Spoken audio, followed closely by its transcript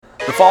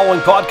The following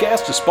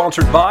podcast is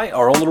sponsored by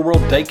our Own Little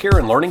World Daycare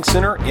and Learning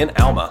Center in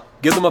Alma.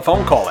 Give them a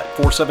phone call at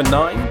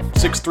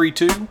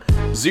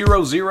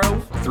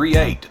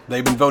 479-632-0038.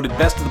 They've been voted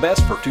Best of the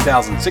Best for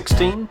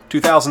 2016,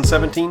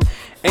 2017,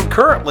 and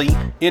currently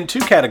in two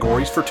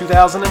categories for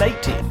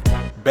 2018.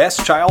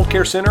 Best Child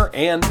Care Center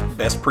and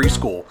Best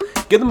Preschool.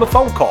 Give them a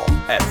phone call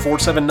at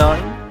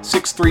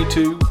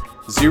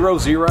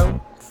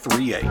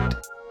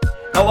 479-632-0038.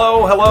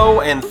 Hello,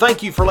 and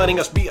thank you for letting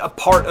us be a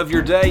part of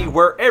your day.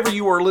 Wherever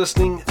you are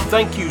listening,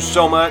 thank you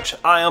so much.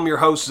 I am your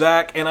host,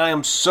 Zach, and I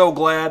am so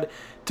glad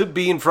to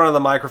be in front of the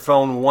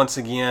microphone once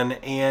again.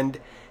 And,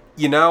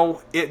 you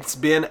know, it's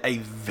been a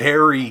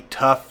very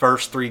tough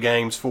first three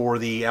games for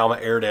the Alma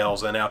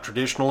Airedales. And now,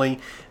 traditionally,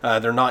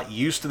 they're not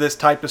used to this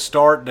type of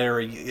start.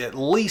 They're, at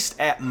least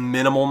at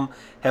minimum,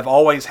 have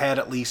always had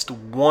at least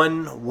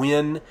one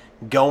win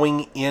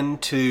going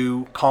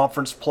into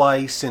conference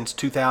play since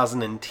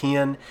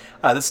 2010.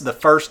 This is the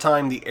first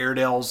time the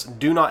Airedales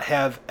do not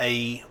have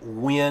a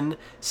win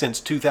since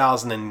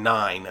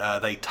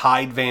 2009. They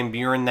tied Van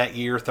Buren that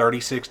year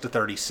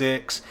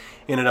 36-36,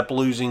 ended up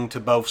losing to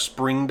both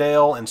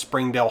Springdale and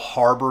Springdale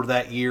Harbor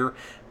that year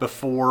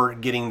before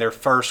getting their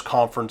first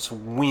conference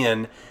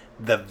win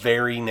the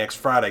very next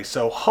Friday.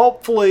 So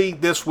hopefully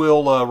this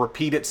will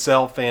repeat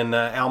itself and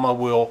Alma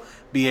will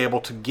be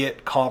able to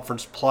get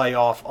conference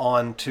playoff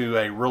onto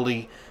a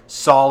really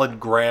solid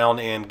ground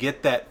and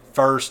get that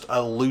first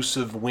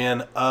elusive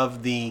win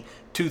of the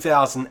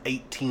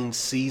 2018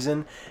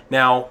 season.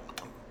 Now,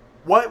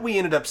 what we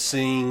ended up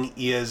seeing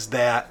is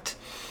that,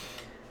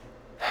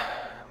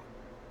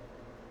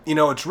 you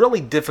know, it's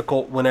really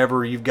difficult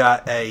whenever you've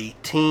got a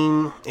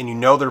team and you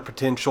know their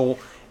potential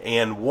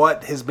and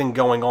what has been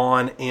going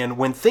on, and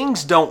when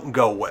things don't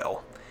go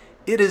well,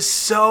 it is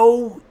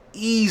so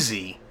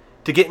easy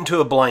to get into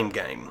a blame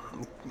game.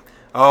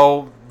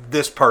 Oh,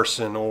 this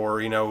person,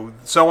 or, you know,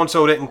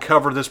 so-and-so didn't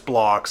cover this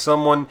block.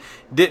 Someone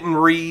didn't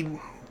read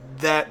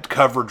that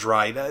coverage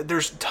right.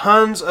 There's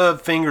tons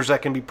of fingers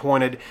that can be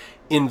pointed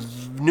in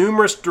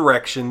numerous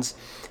directions.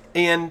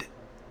 And,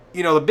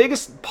 you know, the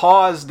biggest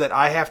pause that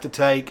I have to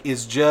take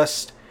is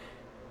just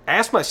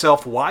ask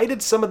myself, why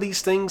did some of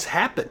these things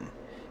happen?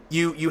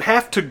 You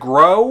have to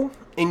grow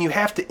and you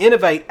have to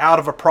innovate out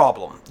of a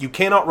problem. You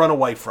cannot run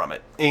away from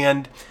it.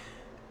 And,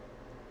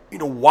 you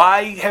know,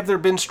 why have there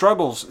been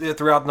struggles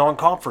throughout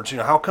non-conference? You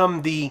know, how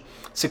come the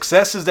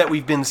successes that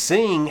we've been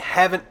seeing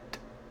haven't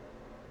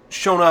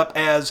shown up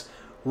as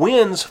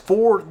wins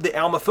for the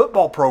Alma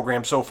football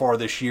program so far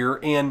this year?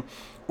 And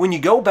when you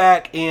go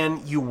back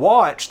and you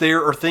watch,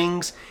 there are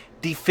things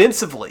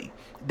defensively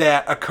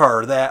that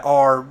occur that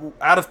are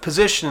out of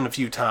position a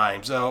few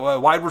times.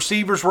 Wide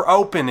receivers were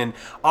open and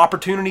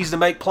opportunities to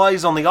make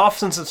plays on the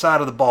offensive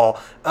side of the ball.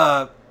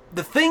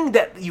 The thing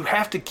that you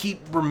have to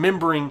keep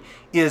remembering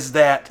is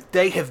that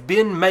they have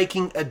been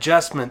making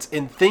adjustments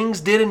and things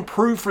did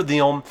improve for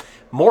them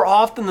more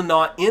often than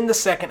not in the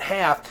second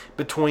half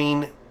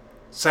between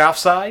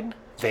Southside,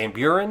 Van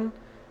Buren,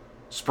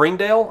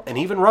 Springdale, and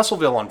even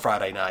Russellville on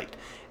Friday night.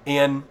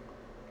 And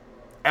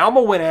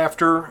Alma went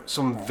after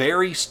some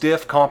very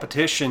stiff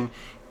competition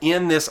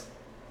in this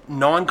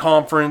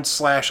non-conference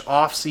 /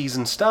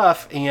 off-season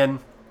stuff, and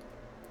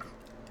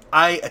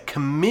I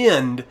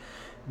commend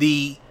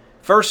the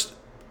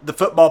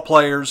football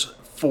players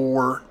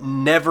for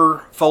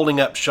never folding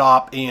up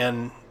shop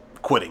and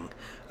quitting.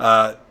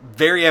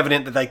 Very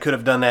evident that they could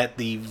have done that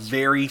the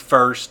very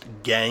first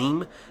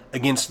game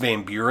against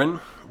Van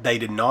Buren. They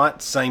did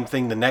not. Same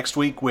thing the next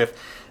week with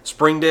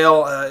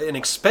Springdale, and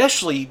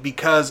especially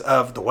because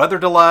of the weather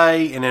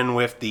delay, and then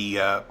with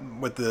the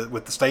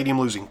stadium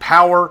losing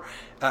power,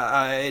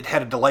 it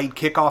had a delayed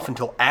kickoff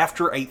until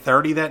after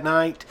 8:30 that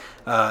night.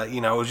 You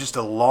know, it was just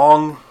a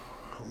long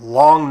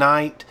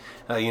night.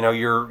 You know,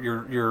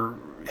 you're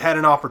had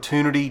an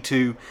opportunity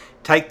to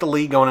take the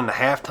lead going into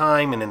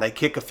halftime, and then they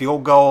kick a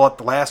field goal at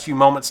the last few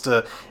moments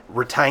to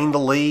retain the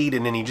lead,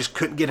 and then you just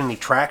couldn't get any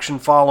traction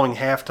following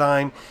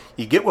halftime.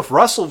 You get with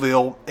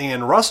Russellville,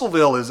 and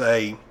Russellville is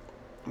a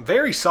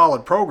very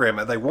solid program.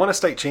 They won a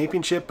state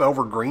championship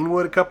over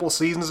Greenwood a couple of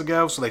seasons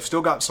ago, so they've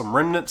still got some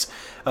remnants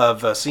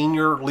of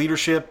senior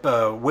leadership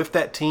with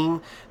that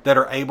team that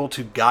are able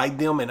to guide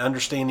them in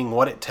understanding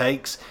what it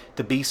takes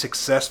to be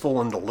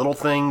successful in the little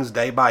things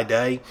day by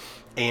day.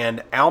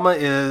 And Alma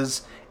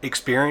is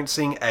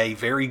experiencing a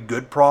very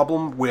good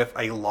problem with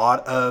a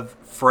lot of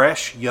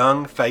fresh,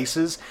 young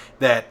faces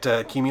that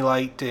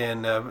accumulate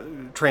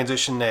and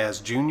transition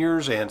as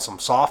juniors and some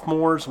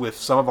sophomores with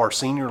some of our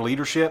senior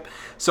leadership.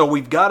 So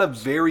we've got a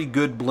very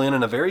good blend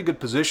and a very good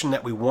position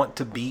that we want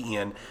to be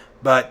in.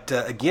 But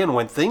again,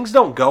 when things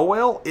don't go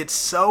well, it's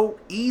so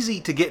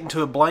easy to get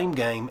into a blame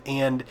game.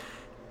 And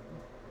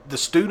the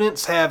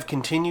students have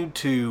continued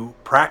to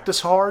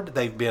practice hard.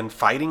 They've been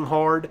fighting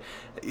hard.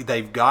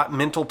 They've got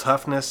mental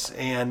toughness.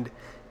 And,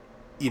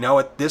 you know,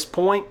 at this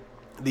point,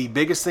 the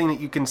biggest thing that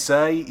you can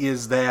say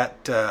is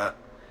that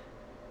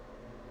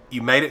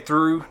you made it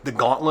through the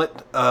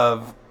gauntlet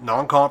of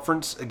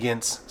non-conference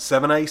against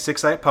 7A,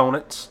 6A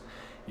opponents.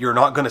 You're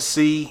not going to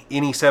see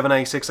any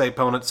 7A, 6A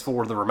opponents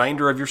for the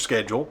remainder of your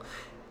schedule.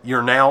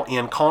 You're now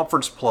in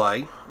conference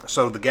play,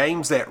 so the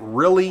games that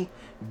really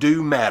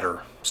do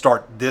matter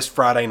start this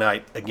Friday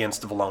night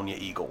against the Vilonia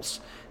Eagles.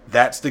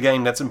 That's the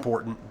game that's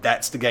important.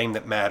 That's the game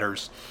that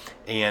matters.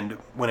 And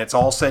when it's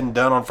all said and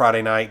done on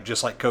Friday night,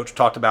 just like Coach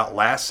talked about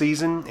last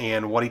season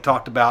and what he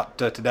talked about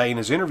today in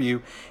his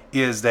interview,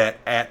 is that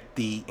at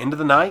the end of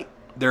the night,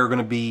 there are going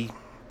to be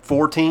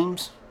 4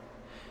 teams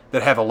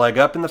that have a leg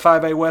up in the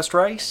 5A West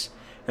race,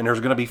 and there's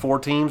going to be 4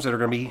 teams that are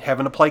going to be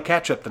having to play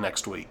catch-up the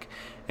next week.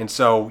 And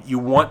so you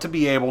want to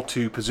be able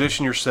to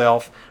position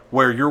yourself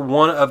where you're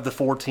one of the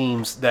 4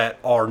 teams that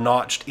are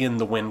notched in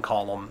the win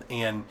column.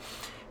 And,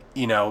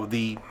 you know,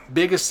 the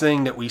biggest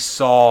thing that we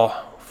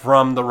saw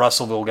from the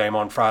Russellville game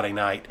on Friday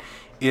night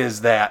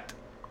is that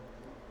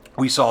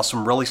we saw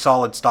some really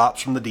solid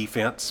stops from the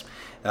defense.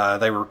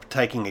 They were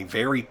taking a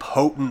very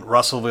potent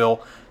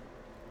Russellville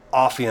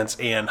offense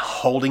and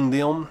holding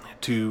them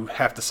to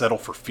have to settle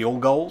for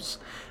field goals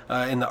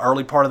in the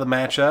early part of the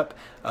matchup.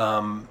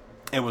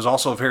 It was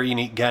also a very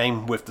unique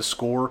game with the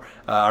score.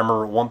 I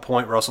remember at one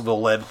point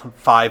Russellville led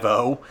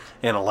 5-0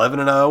 and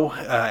 11-0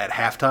 at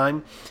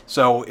halftime.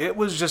 So it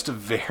was just a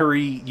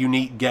very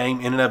unique game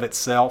in and of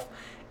itself.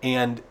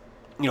 And,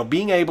 you know,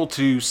 being able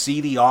to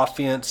see the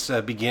offense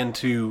begin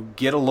to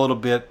get a little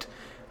bit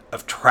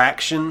of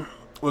traction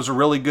was a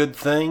really good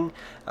thing.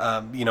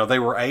 You know, they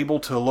were able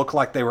to look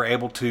like they were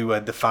able to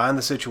define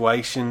the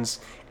situations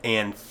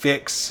and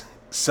fix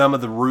some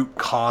of the root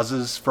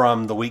causes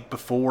from the week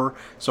before.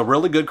 So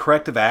really good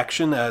corrective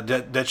action.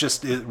 That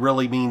just, it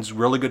really means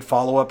really good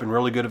follow-up and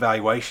really good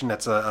evaluation.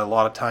 That's a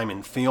lot of time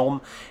in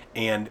film.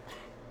 And,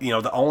 you know,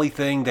 the only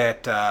thing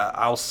that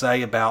I'll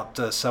say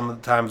about some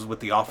of the times with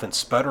the offense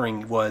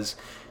sputtering was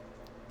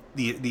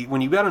the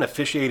when you've got an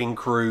officiating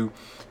crew,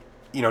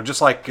 you know,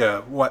 just like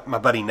what my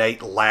buddy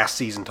Nate last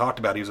season talked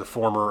about, he was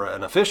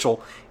an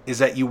official, is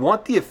that you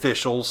want the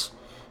officials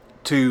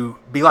to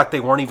be like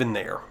they weren't even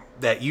there,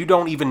 that you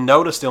don't even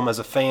notice them as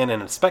a fan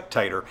and a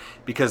spectator,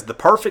 because the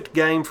perfect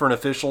game for an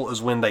official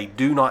is when they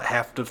do not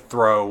have to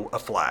throw a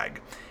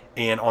flag.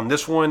 And on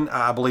this one,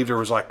 I believe there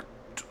was like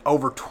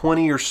over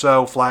 20 or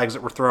so flags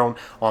that were thrown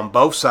on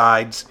both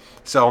sides.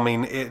 So, I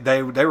mean,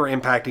 they were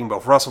impacting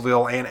both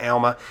Russellville and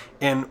Alma.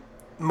 And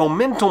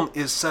momentum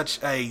is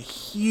such a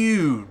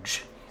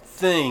huge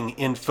thing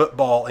in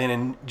football and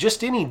in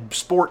just any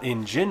sport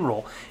in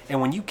general.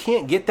 And when you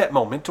can't get that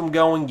momentum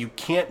going, you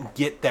can't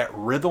get that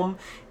rhythm,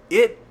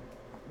 it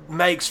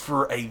makes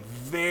for a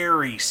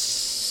very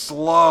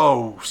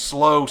slow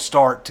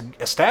start to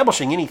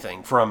establishing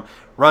anything from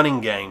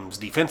running games,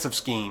 defensive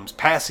schemes,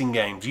 passing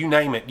games, you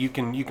name it. You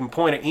can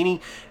point at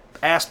any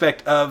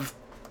aspect of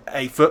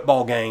a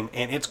football game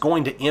and it's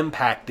going to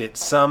impact it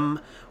some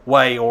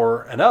way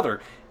or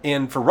another.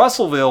 And for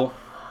Russellville,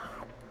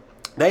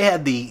 they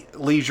had the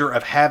leisure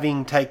of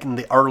having taken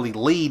the early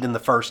lead in the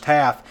first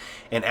half,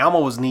 and Alma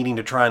was needing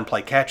to try and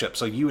play catch-up.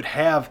 So you would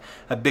have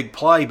a big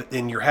play, but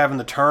then you're having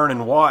to turn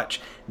and watch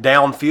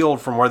downfield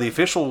from where the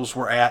officials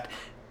were at.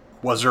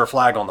 Was there a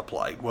flag on the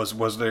play?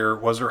 Was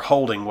there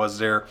holding? Was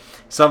there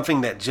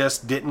something that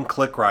just didn't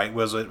click right?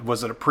 Was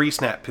it a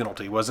pre-snap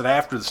penalty? Was it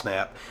after the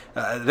snap?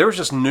 There was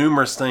just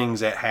numerous things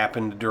that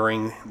happened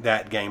during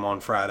that game on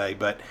Friday,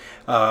 but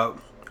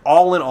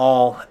all in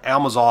all,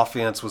 Alma's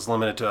offense was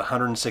limited to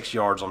 106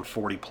 yards on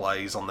 40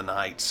 plays on the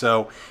night.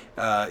 So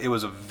it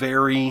was a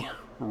very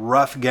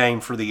rough game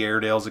for the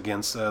Airedales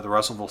against the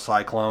Russellville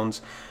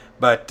Cyclones.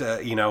 But,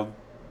 you know,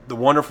 the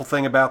wonderful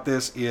thing about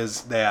this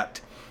is that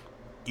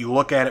you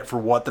look at it for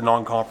what the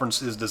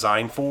non-conference is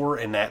designed for,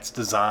 and that's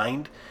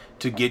designed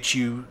to get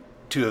you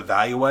to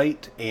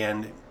evaluate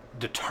and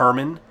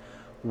determine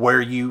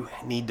where you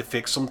need to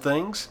fix some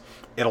things.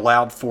 It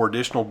allowed for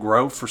additional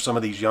growth for some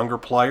of these younger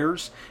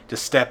players to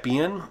step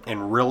in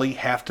and really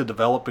have to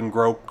develop and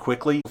grow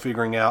quickly,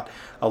 figuring out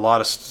a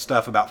lot of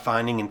stuff about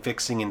finding and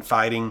fixing and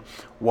fighting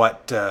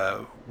what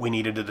we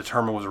needed to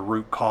determine was a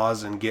root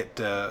cause and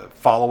get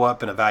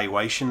follow-up and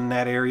evaluation in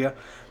that area.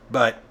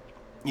 But,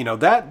 you know,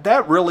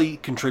 that really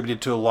contributed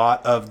to a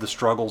lot of the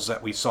struggles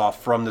that we saw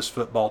from this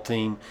football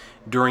team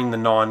during the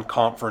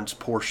non-conference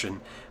portion.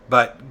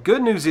 But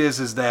good news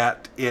is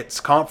that it's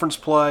conference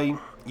play.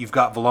 You've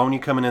got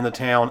Vilonia coming into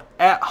town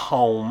at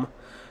home.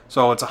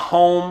 So it's a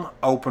home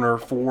opener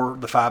for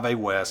the 5A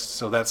West.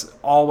 So that's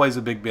always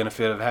a big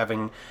benefit of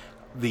having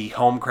the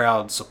home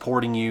crowd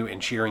supporting you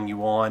and cheering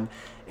you on.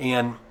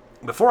 And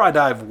before I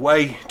dive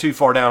way too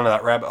far down into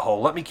that rabbit hole,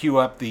 let me cue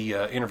up the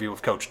interview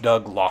with Coach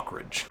Doug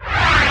Loughridge.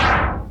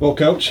 Well,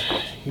 Coach,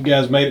 you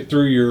guys made it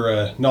through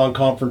your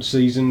non-conference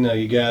season.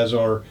 You guys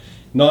are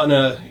not in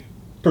a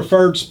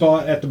preferred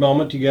spot at the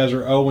moment. You guys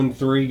are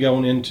 0-3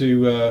 going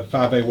into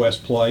 5A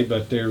West play,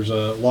 but there's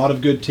a lot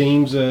of good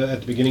teams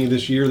at the beginning of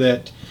this year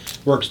that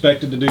were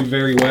expected to do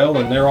very well,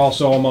 and they're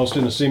also almost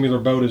in a similar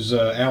boat as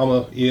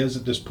Alma is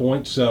at this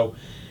point. So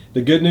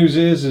the good news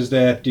is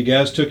that you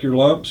guys took your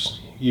lumps.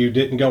 You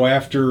didn't go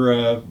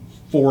after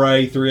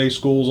 4A, 3A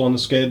schools on the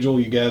schedule.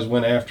 You guys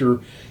went after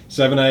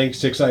 7A,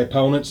 6A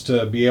opponents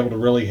to be able to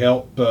really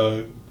help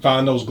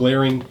find those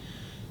glaring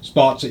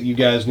spots that you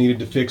guys needed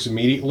to fix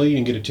immediately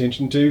and get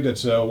attention to.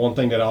 That's one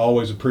thing that I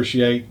always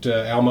appreciate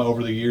Alma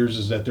over the years,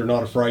 is that they're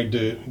not afraid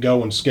to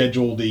go and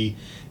schedule the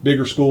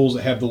bigger schools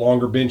that have the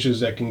longer benches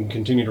that can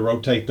continue to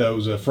rotate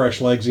those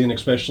fresh legs in,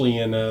 especially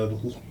in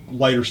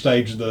later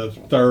stage of the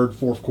third,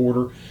 fourth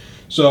quarter.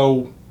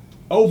 So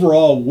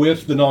overall,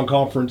 with the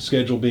non-conference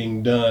schedule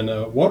being done,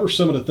 what are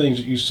some of the things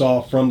that you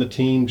saw from the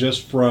team,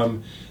 just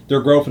from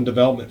their growth and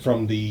development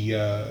from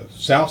the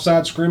South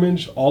Side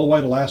scrimmage all the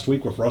way to last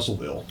week with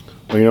Russellville?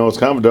 Well, it's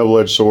kind of a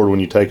double-edged sword when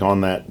you take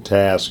on that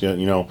task.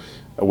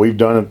 We've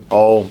done it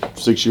all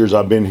 6 years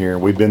I've been here.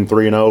 We've been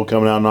 3-0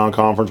 coming out of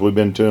non-conference. We've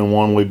been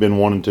 2-1. We've been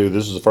 1-2.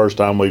 This is the first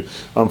time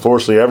we've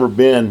unfortunately ever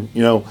been,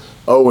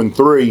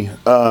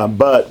 0-3.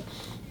 But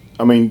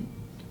I mean,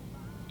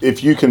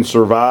 if you can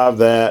survive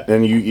that,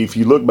 and if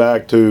you look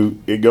back to,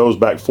 it goes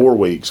back 4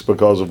 weeks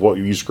because of what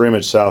you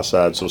scrimmage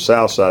Southside. So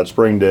Southside,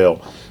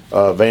 Springdale,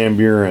 Van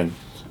Buren,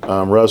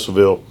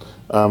 Russellville.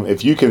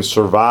 If you can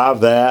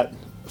survive that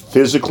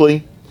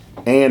physically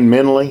and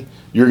mentally,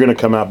 you're going to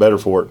come out better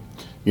for it.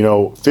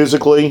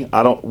 Physically,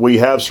 we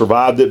have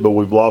survived it, but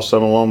we've lost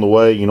some along the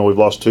way. We've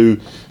lost two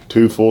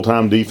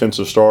full-time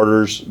defensive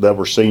starters that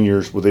were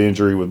seniors with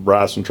injury, with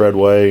Bryson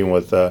Treadway and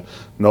with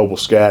Noble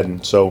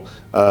Scadden. So,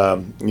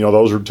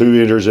 those are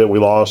 2 injuries that we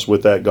lost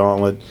with that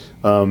gauntlet.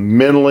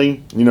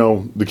 Mentally,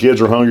 the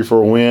kids are hungry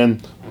for a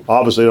win.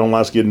 Obviously, they don't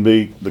like getting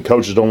beat. The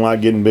coaches don't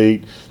like getting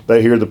beat.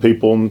 They hear the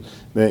people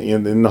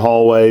in the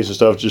hallways and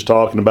stuff just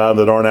talking about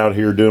them that aren't out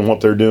here doing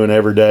what they're doing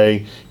every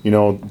day,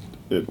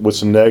 with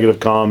some negative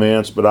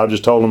comments. But I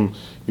just told them,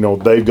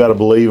 they've got to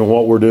believe in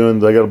what we're doing.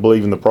 They got to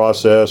believe in the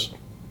process.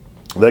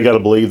 They got to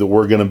believe that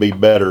we're going to be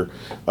better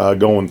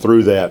going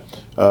through that.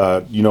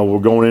 We're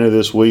going into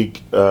this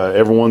week.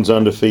 Everyone's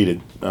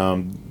undefeated.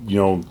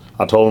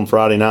 I told them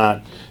Friday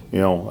night,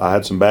 I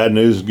had some bad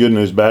news, good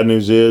news. Bad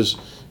news is,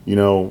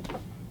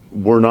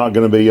 we're not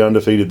going to be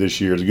undefeated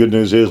this year. The good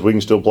news is we can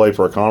still play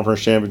for a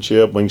conference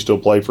championship. We can still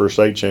play for a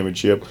state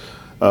championship.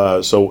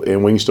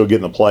 And we can still get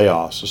in the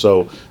playoffs.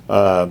 So,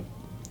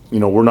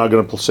 we're not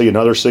going to see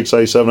another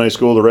 6A, 7A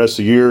school the rest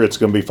of the year. It's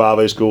going to be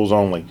 5A schools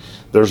only.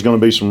 There's going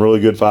to be some really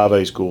good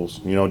 5A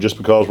schools. Just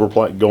because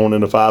we're going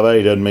into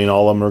 5A doesn't mean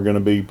all of them are going to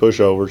be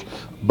pushovers.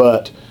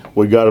 But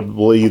we've got to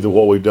believe that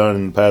what we've done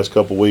in the past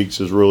couple of weeks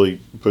has really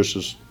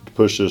pushed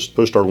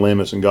our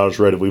limits and got us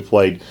ready. We've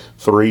played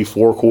 3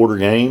 4-quarter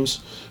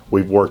games.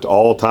 We've worked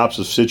all types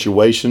of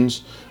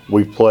situations.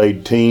 We've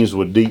played teams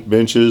with deep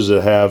benches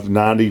that have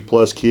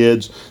 90-plus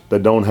kids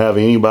that don't have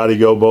anybody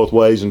go both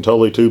ways and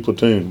totally 2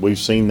 platoon. We've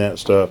seen that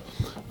stuff.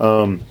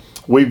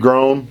 We've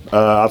grown.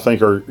 I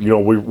think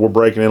we're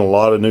breaking in a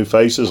lot of new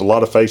faces, a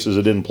lot of faces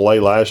that didn't play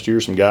last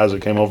year, some guys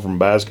that came over from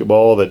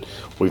basketball that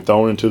we've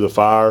thrown into the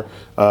fire.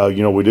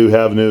 We do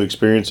have new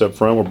experience up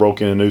front. We're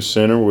broken in a new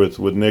center with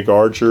Nick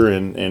Archer,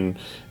 and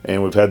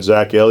we've had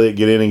Zach Elliott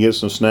get in and get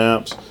some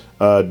snaps.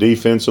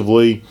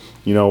 Defensively,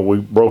 we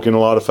broke in a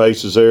lot of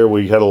faces there.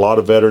 We had a lot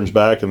of veterans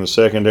back in the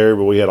secondary,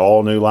 but we had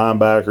all new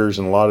linebackers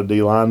and a lot of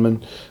D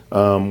linemen.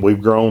 We've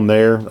grown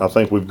there. I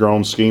think we've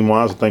grown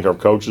scheme-wise. I think our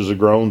coaches have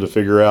grown to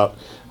figure out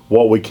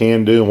what we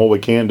can do and what we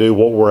can't do,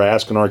 what we're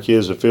asking our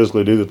kids to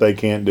physically do that they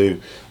can't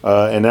do.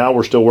 And now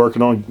we're still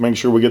working on making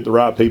sure we get the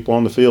right people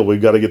on the field. We've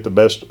got to get the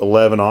best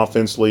 11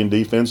 offensively and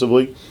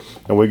defensively,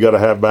 and we've got to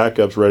have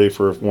backups ready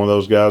for if one of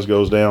those guys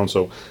goes down.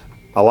 So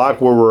I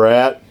like where we're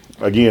at.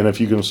 Again, if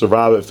you can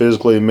survive it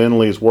physically and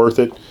mentally, it's worth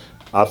it.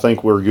 I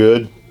think we're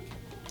good.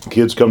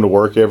 Kids come to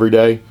work every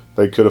day.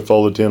 They could have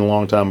folded 10 a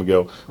long time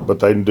ago, but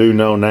they do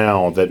know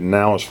now that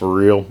now it's for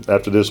real.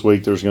 After this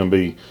week, there's going to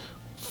be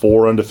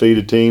 4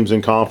 undefeated teams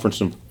in conference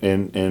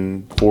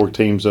and 4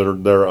 teams that are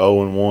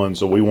 0-1.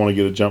 So we want to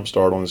get a jump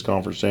start on this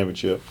conference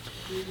championship.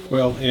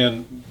 Well,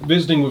 and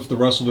visiting with the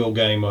Russellville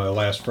game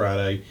last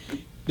Friday,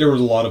 there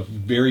was a lot of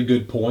very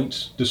good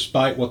points,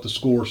 despite what the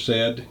score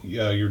said.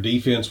 Your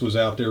defense was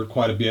out there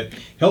quite a bit.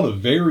 Held a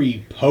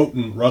very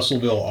potent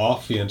Russellville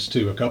offense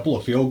to a couple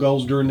of field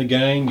goals during the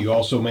game. You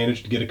also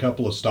managed to get a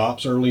couple of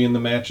stops early in the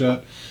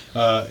matchup.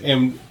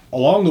 And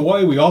along the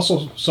way, we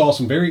also saw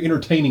some very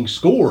entertaining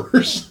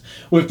scores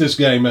with this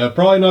game.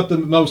 Probably not the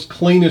most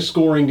cleanest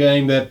scoring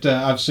game that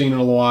I've seen in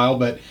a while,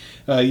 but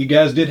you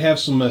guys did have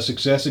some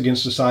success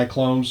against the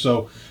Cyclones.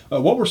 So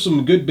what were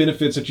some good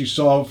benefits that you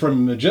saw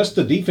from just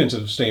the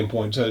defensive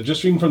standpoint,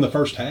 just even from the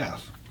first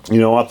half?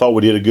 I thought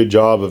we did a good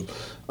job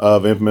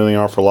of implementing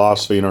our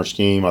philosophy and our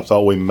scheme. I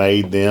thought we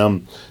made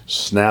them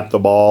snap the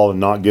ball and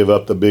not give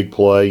up the big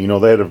play.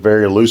 They had a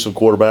very elusive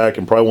quarterback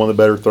and probably one of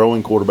the better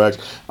throwing quarterbacks.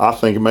 I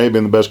think it may have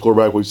been the best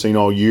quarterback we've seen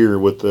all year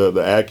with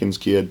the Atkins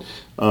kid.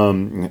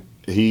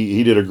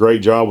 He did a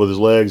great job with his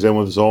legs and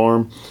with his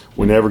arm.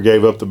 We never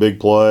gave up the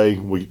big play.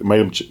 We made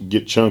him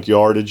get chunk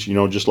yardage.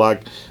 Just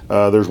like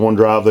there's one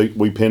drive that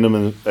we pinned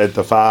them at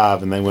the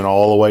 5, and they went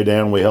all the way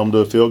down. We held them to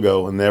a field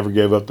goal and never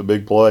gave up the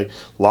big play.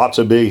 Lots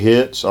of big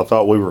hits. I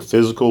thought we were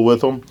physical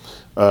with them.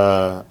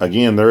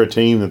 again, they're a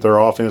team that their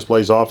offense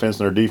plays offense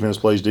and their defense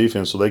plays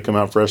defense, so they come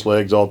out fresh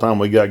legs all the time.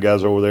 We got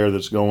guys over there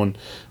that's going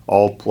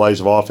all plays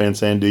of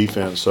offense and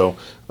defense. So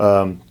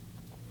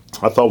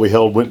I thought we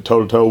went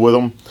toe-to-toe with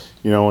them.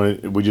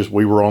 And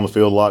we were on the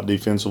field a lot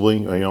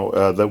defensively.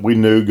 That we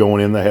knew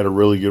going in they had a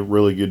really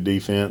good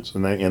defense,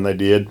 and they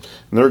did. And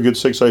they're a good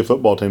 6A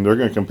football team. They're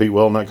going to compete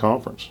well in that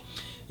conference.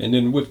 And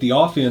then with the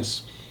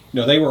offense,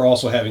 they were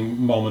also having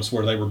moments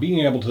where they were being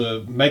able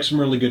to make some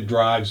really good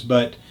drives.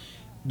 But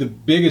the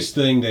biggest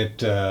thing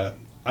that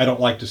I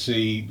don't like to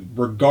see,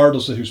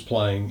 regardless of who's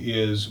playing,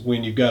 is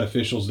when you've got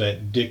officials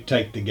that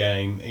dictate the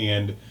game.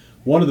 And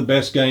one of the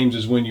best games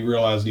is when you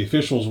realize the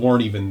officials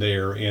weren't even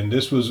there, and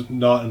this was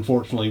not,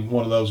 unfortunately,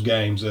 one of those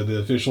games. The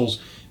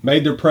officials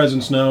made their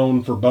presence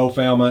known for Both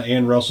Alma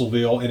and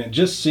Russellville, and it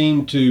just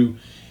seemed to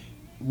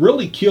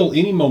really kill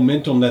any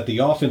momentum that the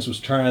offense was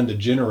trying to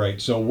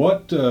generate. So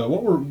what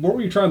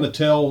were you trying to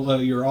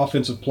tell your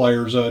offensive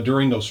players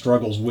during those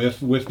struggles with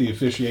the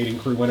officiating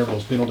crew whenever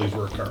those penalties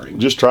were occurring?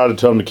 Just try to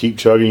tell them to keep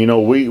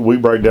chugging. We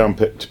break down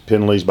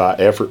penalties by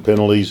effort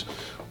penalties,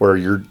 where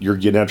you're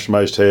getting after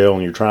somebody's tail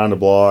and you're trying to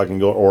block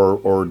and go,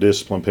 or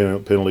discipline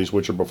penalties,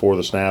 which are before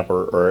the snap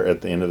or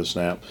at the end of the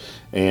snap.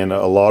 And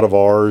a lot of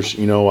ours,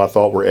 I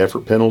thought were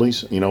effort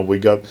penalties. We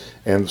got,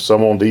 and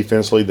some on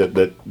defensively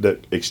that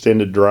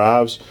extended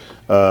drives.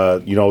 There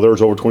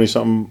was over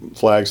 20-something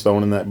flags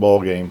thrown in that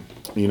ball game,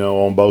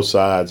 on both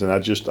sides, and I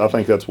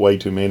think that's way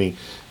too many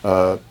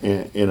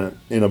in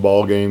a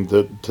ball game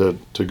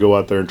to go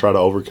out there and try to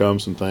overcome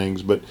some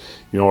things. But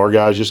our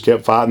guys just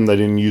kept fighting. They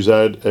didn't use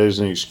that as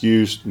an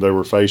excuse. They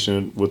were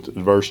facing with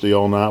adversity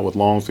all night with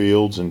long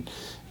fields, and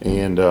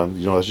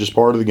that's just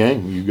part of the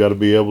game. You've got to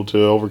be able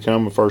to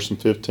overcome a 1st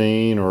and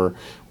 15, or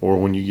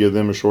when you give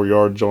them a short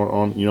yardage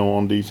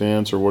on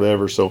defense or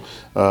whatever. So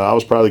I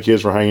was proud of the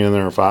kids for hanging in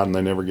there and fighting.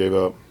 They never gave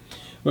up.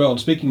 Well, and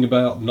speaking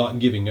about not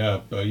giving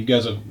up, you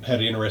guys have had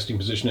an interesting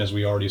position, as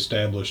we already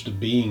established,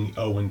 being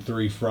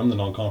 0-3 from the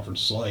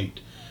non-conference slate.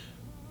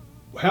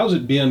 How's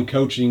it been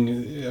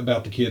coaching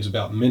about the kids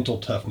about mental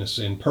toughness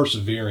and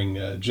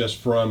persevering just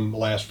from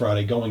last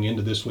Friday going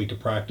into this week of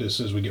practice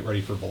as we get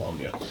ready for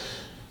Vilonia?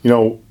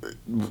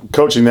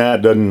 Coaching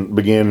that doesn't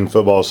begin in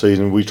football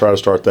season. We try to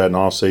start that in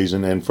off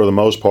season, and for the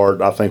most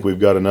part, I think we've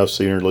got enough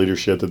senior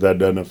leadership that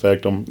doesn't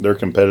affect them. They're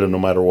competitive no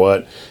matter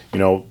what.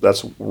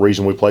 That's the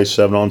reason we play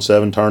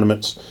 7-on-7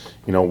 tournaments.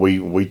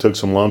 We took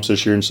some lumps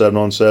this year in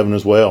 7-on-7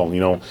 as well.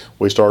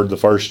 We started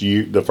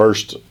the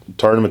first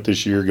tournament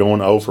this year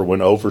went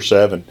 0 for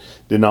 7,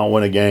 did not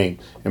win a game,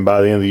 and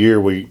by the end of the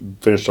year we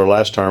finished our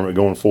last tournament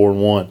going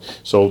 4-1.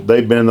 So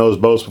they've been in those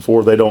boats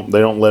before. They don't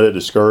let it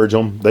discourage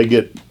them. They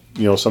get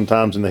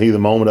sometimes in the heat of the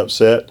moment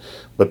upset,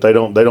 but they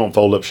don't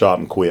fold up shop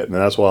and quit. And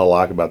that's what I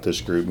like about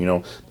this group.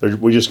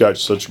 We just got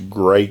such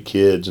great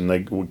kids,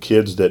 and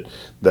kids that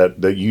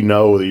that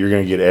you're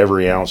going to get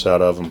every ounce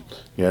out of them.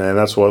 And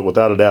that's what,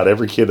 without a doubt,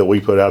 every kid that we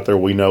put out there,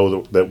 we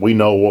know that we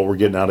know what we're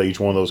getting out of each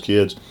one of those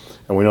kids,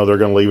 and we know they're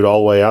going to leave it all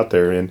the way out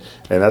there. And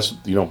that's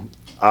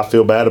I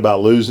feel bad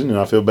about losing, and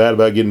I feel bad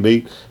about getting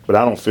beat, but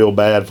I don't feel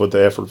bad for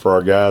the effort for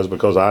our guys,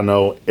 because I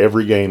know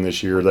every game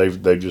this year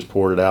they've just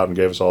poured it out and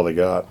gave us all they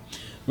got.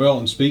 Well,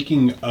 and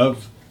speaking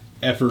of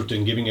effort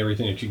and giving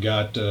everything that you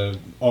got,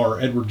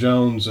 our Edward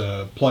Jones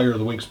Player of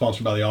the Week,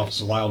 sponsored by the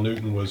Office of Lyle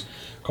Newton, was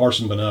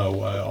Carson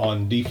Bonneau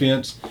on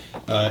defense.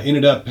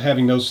 Ended up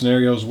having those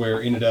scenarios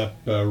where ended up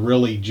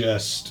really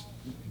just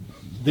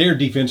there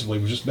defensively.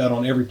 Was just about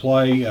on every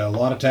play, a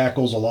lot of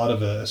tackles, a lot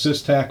of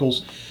assist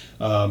tackles.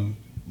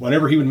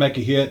 Whenever he would make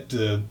a hit,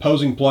 the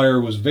opposing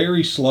player was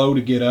very slow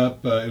to get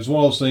up. It was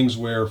one of those things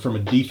where, from a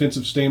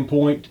defensive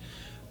standpoint,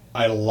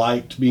 I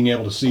liked being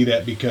able to see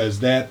that, because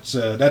that's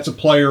a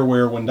player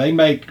where when they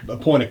make a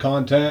point of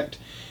contact,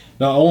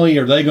 not only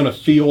are they going to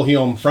feel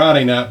him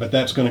Friday night, but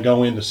that's going to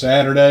go into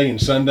Saturday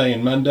and Sunday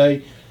and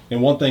Monday.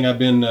 And one thing I've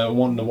been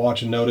wanting to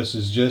watch and notice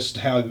is just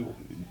how,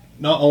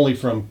 not only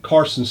from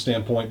Carson's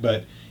standpoint,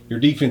 but your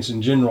defense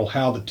in general,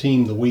 how the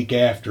team the week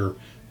after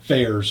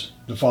fares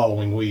the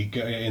following week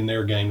in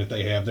their game that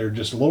they have. They're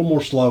just a little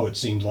more slow, it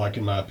seems like,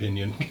 in my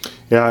opinion.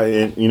 Yeah,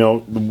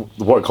 and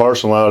what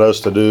Carson allowed us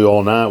to do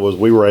all night was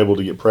we were able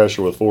to get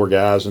pressure with 4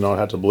 guys and not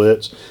have to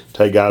blitz,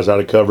 take guys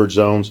out of coverage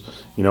zones.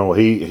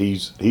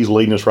 He's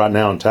leading us right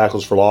now in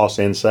tackles for loss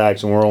and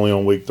sacks, and we're only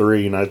on week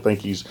 3, and I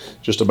think he's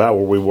just about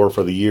where we were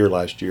for the year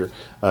last year.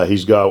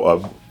 He's got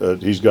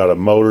a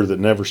motor that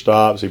never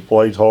stops. He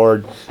plays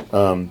hard.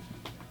 You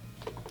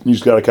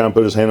just got to kind of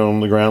put his hand on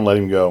the ground, let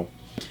him go.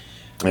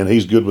 And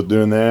he's good with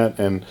doing that,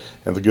 and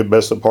the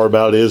best part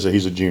about it is that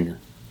he's a junior.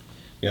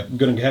 Yeah, I'm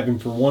going to have him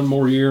for one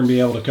more year and be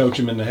able to coach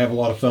him and have a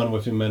lot of fun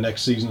with him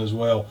next season as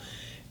well.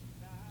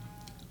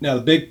 Now,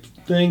 the big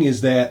thing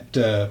is that,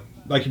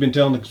 like you've been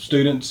telling the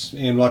students,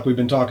 and like we've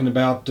been talking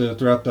about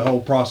throughout the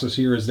whole process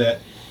here, is that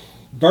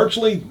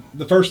virtually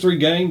the first 3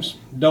 games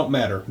don't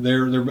matter.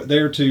 They're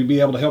there to be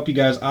able to help you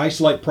guys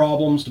isolate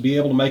problems, to be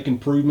able to make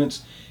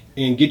improvements,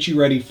 and get you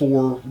ready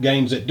for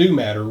games that do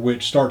matter,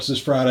 which starts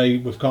this Friday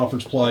with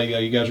conference play.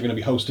 You guys are going to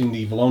be hosting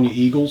the Vilonia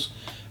Eagles.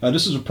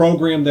 This is a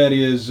program that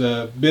has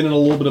been in a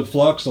little bit of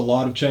flux, a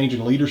lot of change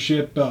in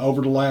leadership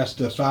over the last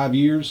 5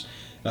 years.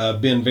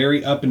 Been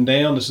very up and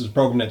down. This is a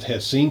program that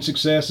has seen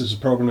success. This is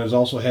a program that has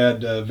also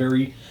had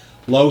very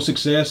low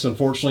success.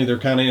 Unfortunately, they're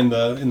kind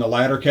of in the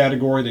latter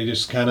category. They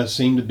just kind of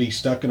seem to be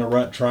stuck in a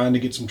rut, trying to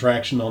get some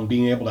traction on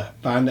being able to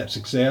find that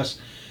success.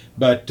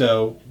 But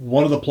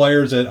one of the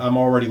players that I'm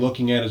already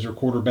looking at is their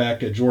quarterback,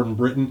 Jordan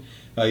Britton.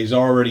 He's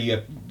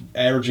already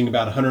averaging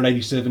about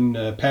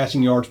 187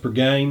 passing yards per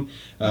game.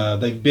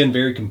 They've been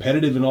very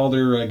competitive in all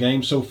their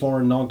games so far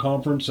in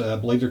non-conference. I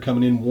believe they're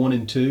coming in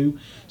 1-2.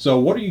 So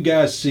what are you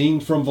guys seeing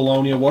from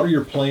Vilonia? What are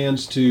your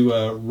plans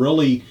to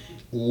really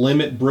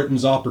limit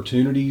Britton's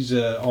opportunities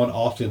on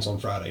offense on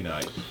Friday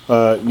night?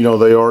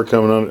 They are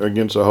coming on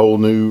against a whole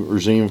new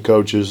regime of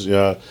coaches.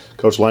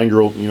 Coach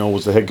Langrel,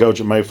 was the head coach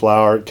at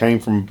Mayflower. Came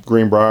from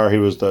Greenbrier. He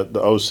was the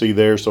OC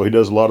there, so he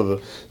does a lot of the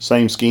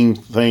same scheme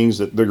things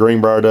that the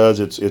Greenbrier does.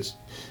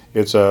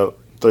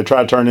 They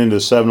try to turn it into a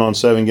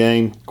 7-on-7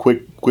 game,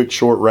 quick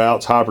short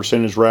routes, high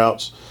percentage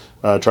routes.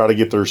 Try to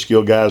get their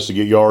skilled guys to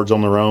get yards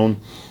on their own.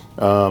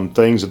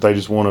 Things that they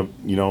just want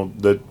to,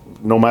 that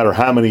no matter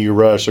how many you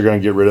rush, they're going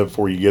to get rid of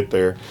before you get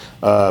there.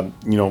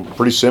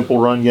 Pretty simple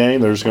run game.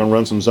 They're just going to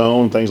run some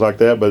zone, things like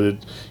that. But they're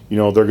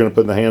going to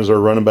put in the hands of their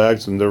running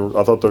backs, and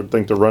I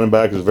think their running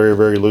back is very,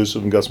 very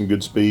elusive and got some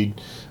good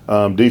speed.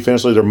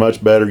 Defensively, they're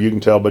much better. You can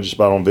tell by just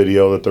about on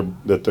video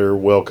that they're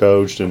well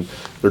coached and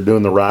they're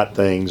doing the right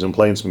things and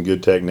playing some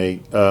good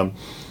technique.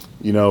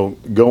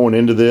 Going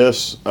into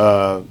this,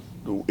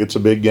 it's a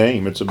big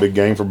game. It's a big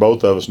game for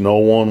both of us. No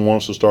one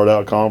wants to start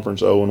out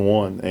conference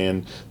 0-1,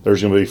 and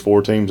there's going to be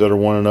 4 teams that are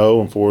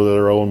 1-0 and 4 that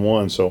are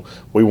 0-1. So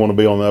we want to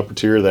be on the upper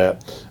tier of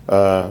that.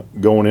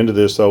 Going into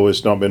this, though,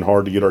 it's not been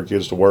hard to get our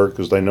kids to work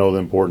because they know the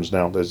importance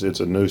now. It's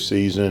a new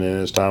season,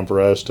 and it's time for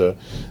us to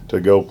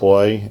go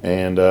play.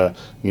 And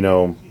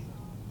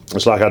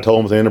it's like I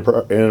told him at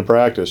the end of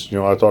practice.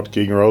 I talked to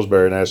Keegan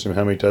Roseberry and asked him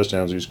how many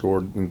touchdowns he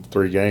scored in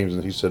 3 games,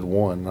 and he said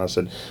 1. And I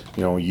said,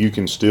 you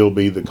can still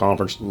be the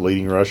conference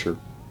leading rusher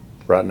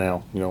right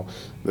now.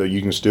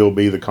 You can still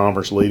be the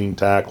conference leading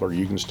tackler.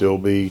 You can still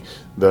be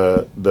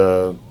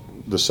the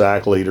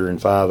sack leader in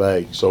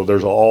 5A. So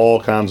there's all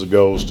kinds of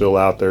goals still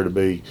out there to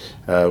be.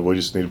 We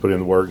just need to put in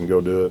the work and go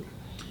do it.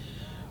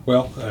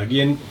 Well,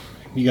 again,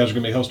 you guys are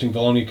going to be hosting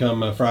Vilonia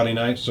come Friday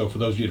night, so for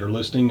those of you that are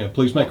listening,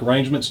 please make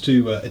arrangements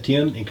to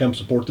attend and come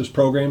support this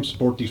program,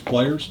 support these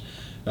players.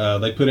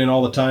 They put in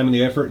all the time and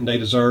the effort, and they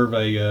deserve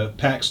a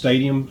packed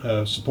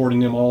stadium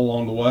supporting them all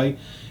along the way.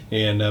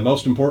 And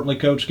most importantly,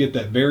 Coach, get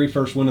that very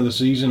first win of the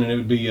season, and it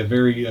would be a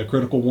very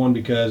critical one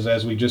because,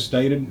 as we just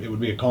stated, it would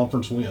be a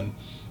conference win.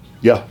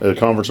 Yeah, a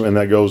conference, and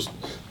that goes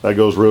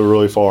really,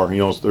 really far.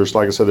 There's,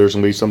 like I said, there's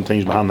going to be some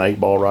teams behind the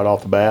 8 ball right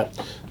off the bat.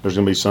 There's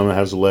going to be some that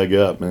has a leg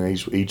up,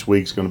 and each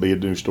week's going to be a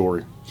new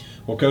story.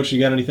 Well, Coach, you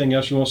got anything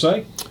else you want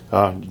to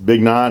say?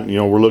 Big night.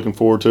 We're looking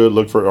forward to it.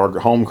 Look for our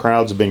home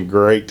crowds have been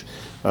great.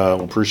 We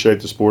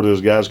appreciate the support of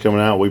those guys coming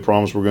out. We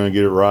promise we're going to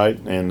get it right,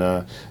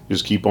 and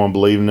just keep on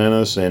believing in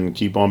us and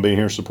keep on being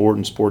here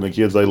supporting the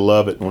kids. They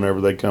love it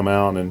whenever they come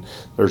out, and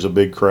there's a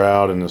big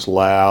crowd and it's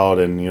loud,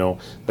 and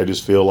they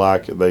just feel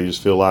like it's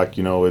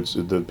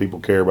the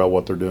people care about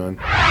what they're doing.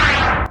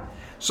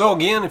 So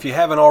again, if you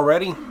haven't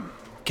already,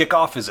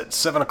 kickoff is at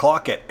 7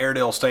 o'clock at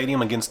Airedale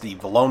Stadium against the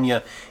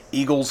Vilonia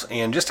Eagles.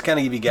 And just to kind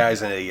of give you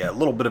guys a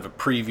little bit of a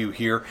preview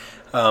here,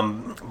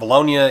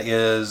 Vilonia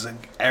is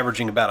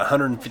averaging about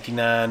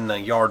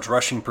 159 yards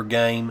rushing per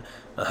game,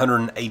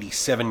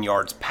 187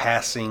 yards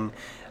passing.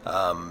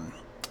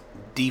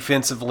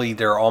 Defensively,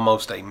 they're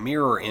almost a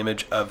mirror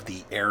image of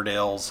the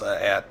Airedales.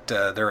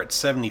 They're at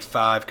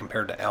 75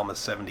 compared to Alma's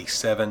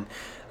 77.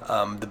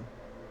 The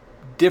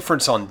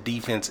difference on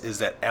defense is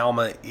that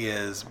Alma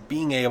is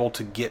being able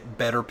to get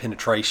better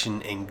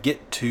penetration and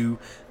get to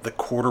the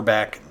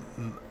quarterback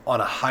on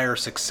a higher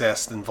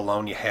success than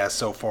Vilonia has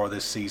so far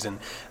this season.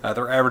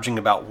 They're averaging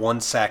about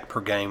 1 sack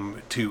per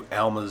game to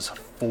Alma's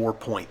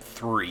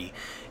 4.3.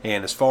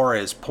 And as far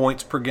as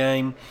points per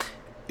game,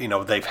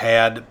 both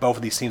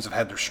of these teams have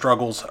had their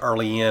struggles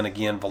early in.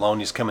 Again,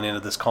 Vilonia's coming into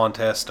this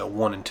contest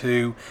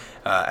 1-2.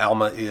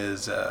 Alma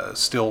is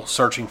still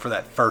searching for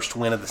that first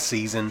win of the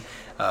season.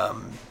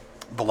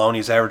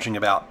 Vilonia's averaging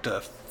about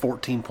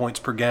 14 points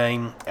per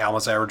game.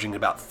 Alma's averaging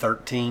about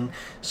 13.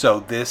 So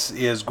this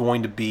is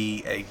going to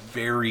be a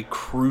very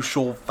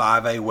crucial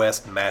 5A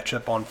West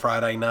matchup on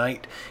Friday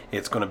night.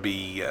 It's going to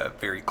be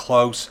very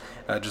close.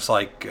 Just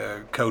like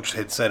Coach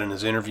had said in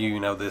his interview,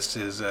 this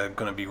is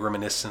going to be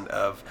reminiscent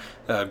of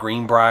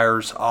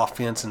Greenbrier's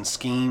offense and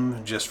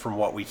scheme, just from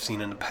what we've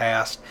seen in the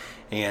past.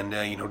 And,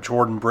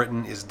 Jordan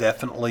Britton is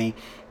definitely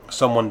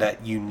someone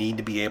that you need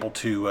to be able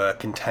to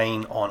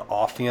contain on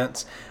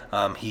offense.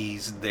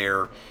 He's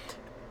their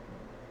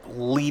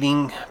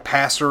leading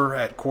passer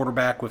at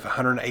quarterback with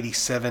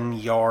 187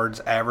 yards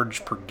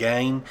average per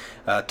game,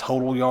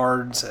 total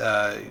yards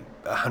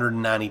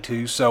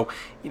 192. So,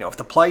 if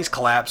the play's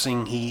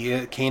collapsing,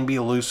 he can be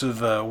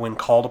elusive when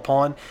called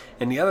upon.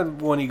 And the other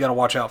one you got to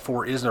watch out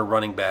for is their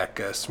running back.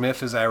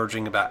 Smith is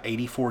averaging about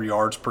 84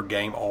 yards per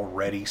game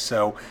already.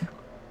 So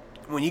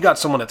when you got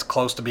someone that's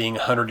close to being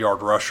a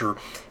 100-yard rusher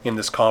in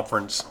this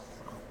conference,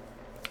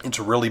 it's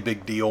a really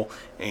big deal.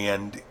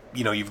 And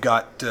you've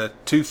got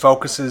two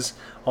focuses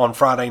on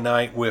Friday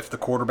night with the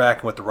quarterback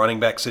and with the running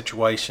back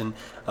situation.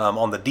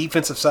 On the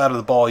defensive side of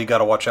the ball, you got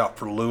to watch out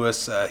for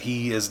Lewis.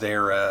 He is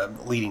their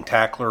leading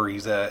tackler.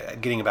 He's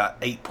getting about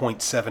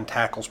 8.7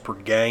 tackles per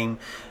game.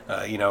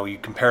 You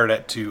compare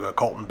that to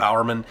Colton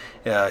Bowerman.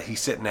 He's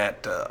sitting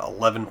at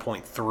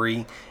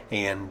 11.3.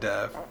 And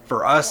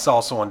for us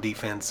also on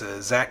defense,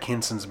 Zach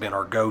Henson's been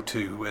our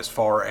go-to as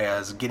far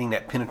as getting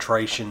that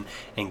penetration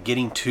and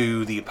getting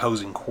to the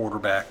opposing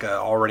quarterback,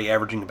 already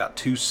averaging about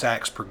 2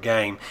 sacks per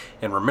game.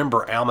 And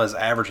remember, Alma's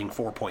averaging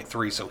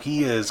 4.3, so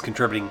he is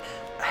contributing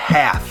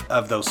half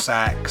of those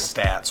sack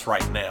stats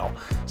right now.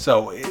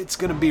 So it's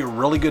going to be a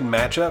really good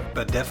matchup,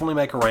 but definitely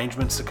make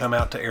arrangements to come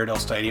out to Airedale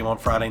Stadium on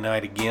Friday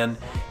night. Again,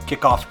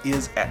 kickoff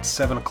is at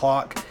 7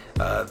 o'clock.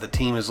 The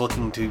team is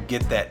looking to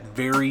get that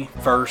very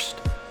first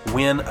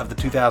win of the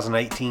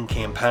 2018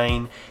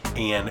 campaign,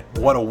 and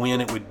what a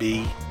win it would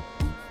be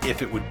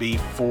if it would be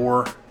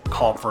for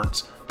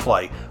conference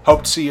play.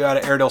 Hope to see you out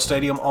at Airedale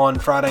Stadium on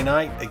Friday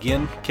night.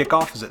 Again,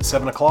 kickoff is at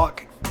 7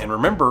 o'clock, and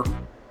remember,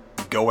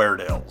 go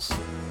Airedales.